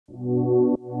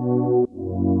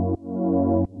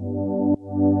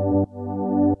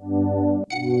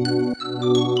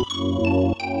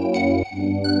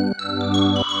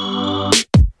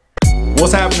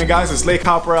guys, it's Lake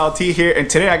Hopper LT here, and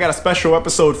today I got a special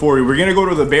episode for you. We're gonna go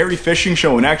to the Berry Fishing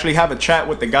Show and actually have a chat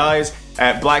with the guys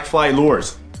at Blackfly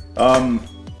Lures.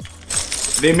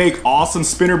 They make awesome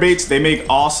spinner baits. They make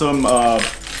awesome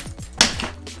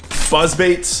buzz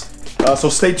baits. So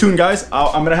stay tuned, guys.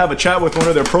 I'm gonna have a chat with one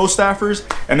of their pro staffers,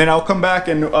 and then I'll come back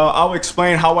and I'll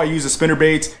explain how I use the spinner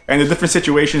baits and the different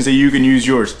situations that you can use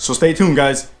yours. So stay tuned,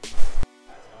 guys.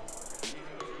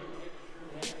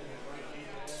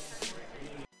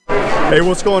 Hey,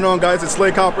 what's going on, guys? It's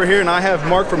Lake Hopper here, and I have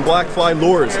Marc from BlackFly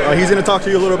Lures. He's going to talk to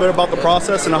you a little bit about the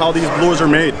process and how these lures are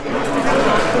made.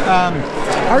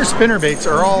 Our spinner baits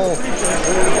are all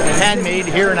handmade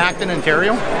here in Acton,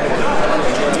 Ontario.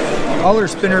 All our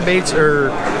spinner baits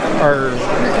are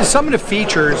some of the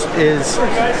features is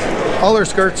all our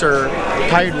skirts are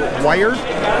tied with wire,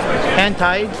 hand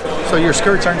tied, so your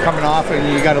skirts aren't coming off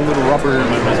and you got a little rubber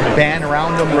band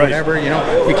around them or whatever, you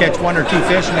know. You catch one or two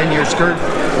fish and then your skirt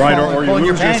or you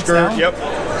lose your skirt down. Yep.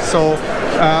 So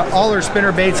all our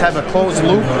spinner baits have a closed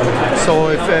loop, so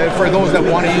if for those that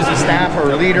want to use a snap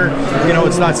or a leader, you know,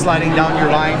 it's not sliding down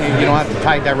your line and you don't have to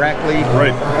tie directly.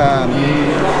 Right.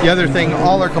 The other thing,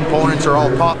 all our components are all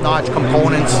top-notch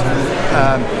components.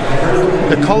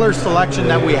 The color selection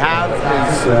that we have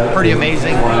is pretty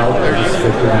amazing.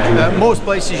 There's, most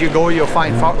places you go, you'll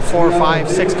find 4, 5,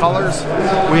 6 colors.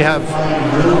 We have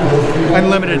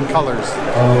unlimited colors.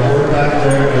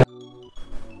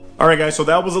 Alright guys, so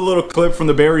that was a little clip from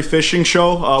the Berry Fishing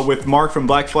Show with Marc from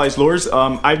Blackfly Lures.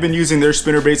 I've been using their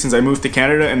spinner baits since I moved to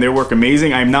Canada and they work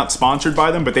amazing. I'm not sponsored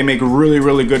by them, but they make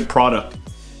really good product.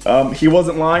 He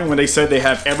wasn't lying when they said they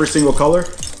have every single color.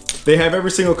 They have every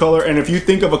single color, and if you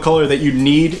think of a color that you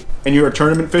need and you're a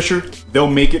tournament fisher, they'll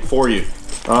make it for you.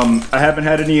 I haven't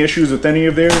had any issues with any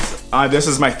of theirs. This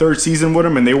is my 3rd season with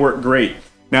them and they work great.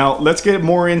 Now let's get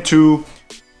more into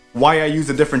why I use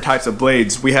the different types of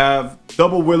blades. We have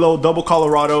double willow, double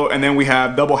Colorado, and then we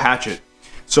have double hatchet.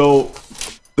 So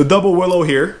the double willow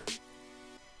here,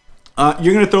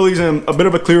 you're gonna throw these in a bit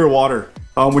of a clearer water.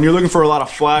 When you're looking for a lot of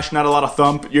flash, not a lot of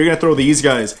thump, you're gonna throw these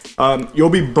guys. You'll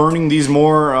be burning these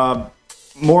more on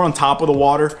top of the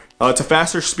water. It's a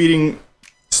faster spinning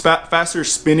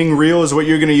reel is what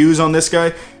you're gonna use on this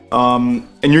guy. And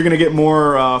you're gonna get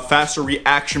more faster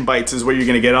reaction bites is what you're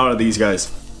gonna get out of these guys.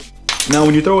 Now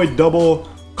when you throw a double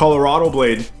Colorado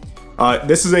blade,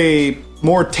 this is a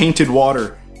more tainted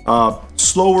water,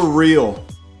 slower reel.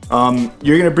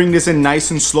 You're gonna bring this in nice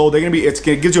and slow. It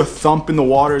gives you a thump in the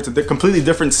water. It's a completely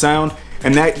different sound,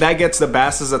 and that gets the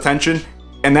bass's attention,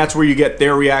 and that's where you get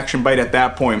their reaction bite at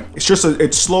that point.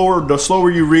 It's slower. The slower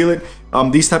you reel it,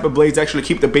 these type of blades actually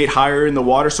keep the bait higher in the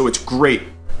water, so it's great.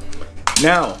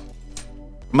 Now,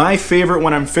 my favorite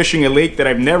when I'm fishing a lake that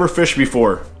I've never fished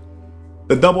before,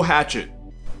 the double hatchet.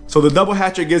 So the double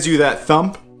hatchet gives you that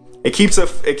thump. It keeps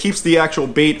the actual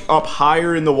bait up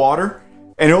higher in the water,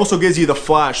 and it also gives you the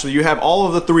flash. So you have all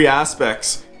of the 3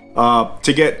 aspects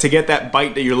to get that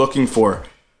bite that you're looking for.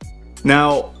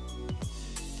 Now,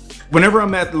 whenever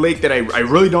I'm at the lake that I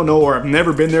really don't know or I've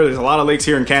never been there, there's a lot of lakes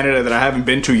here in Canada that I haven't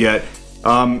been to yet.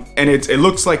 And it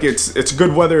looks like it's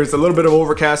good weather. It's a little bit of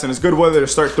overcast, and it's good weather to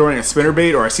start throwing a spinner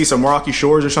bait, or I see some rocky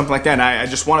shores or something like that, and I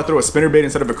just want to throw a spinner bait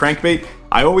instead of a crankbait.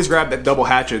 I always grab that double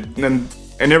hatchet, and then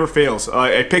it never fails.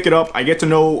 I pick it up. I get to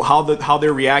know how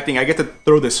they're reacting. I get to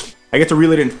throw this. I get to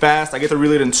reel it in fast. I get to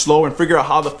reel it in slow, and figure out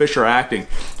how the fish are acting.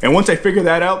 And once I figure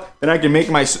that out, then I can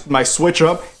make my switch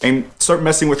up and start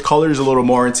messing with colors a little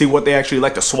more and see what they actually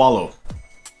like to swallow.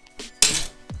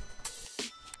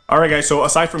 Alright guys, so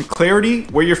aside from clarity,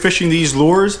 where you're fishing these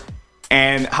lures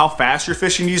and how fast you're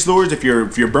fishing these lures, if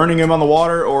you're burning them on the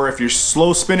water or if you're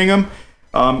slow spinning them,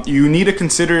 you need to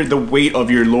consider the weight of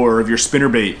your lure, of your spinner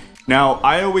bait. Now,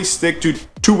 I always stick to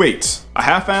 2 weights, a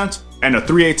 1/2 ounce and a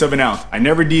 3/8 of an ounce. I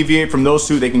never deviate from those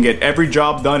 2. They can get every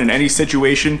job done in any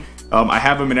situation. I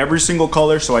have them in every single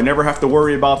color, so I never have to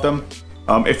worry about them.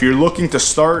 If you're looking to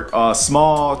start a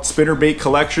small spinner bait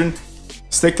collection,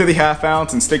 stick to the 1/2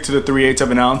 ounce and stick to the 3/8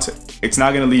 of an ounce. It's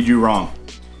not gonna lead you wrong.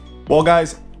 Well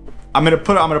guys, I'm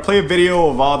gonna play a video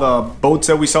of all the boats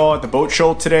that we saw at the boat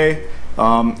show today.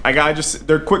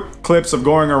 They're quick clips of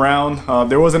going around.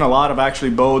 There wasn't a lot of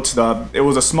actually boats. It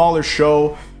was a smaller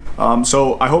show.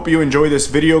 So I hope you enjoy this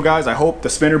video, guys. I hope the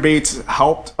spinner baits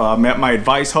helped. My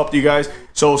advice helped you guys.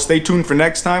 So stay tuned for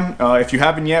next time. If you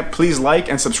haven't yet, please like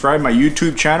and subscribe my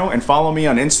YouTube channel and follow me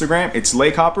on Instagram. It's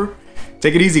Lake Hopper.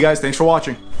 Take it easy, guys. Thanks for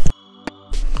watching.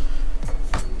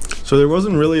 So there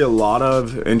wasn't really a lot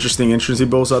of interesting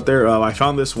boats out there. I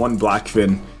found this one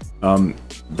blackfin.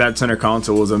 That center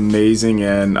console was amazing,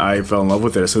 and I fell in love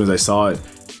with it as soon as I saw it.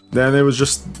 Then it was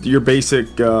just your basic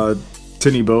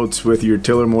tinny boats with your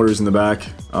tiller motors in the back.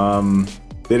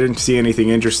 They didn't see anything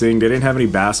interesting. They didn't have any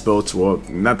bass boats. Well,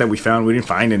 not that we didn't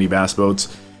find any bass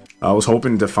boats. I was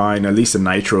hoping to find at least a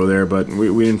nitro there, but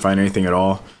we didn't find anything at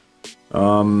all.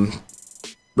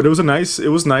 But it was nice.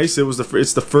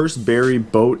 It's the first Barrie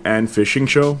boat and fishing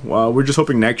show. We're just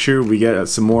hoping next year we get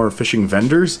some more fishing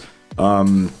vendors.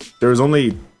 There's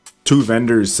only 2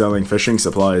 vendors selling fishing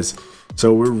supplies,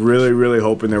 so we're really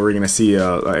hoping that we're gonna see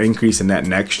an increase in that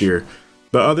next year.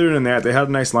 But other than that, they had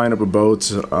a nice lineup of boats.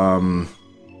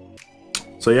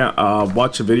 So yeah,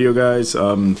 watch the video, guys.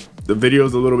 The video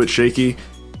is a little bit shaky.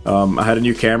 I had a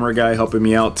new camera guy helping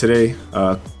me out today.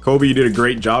 Kobe, you did a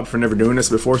great job for never doing this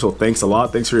before, so thanks a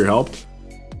lot. Thanks for your help.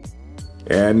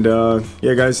 And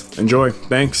yeah, guys, enjoy.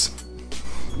 Thanks.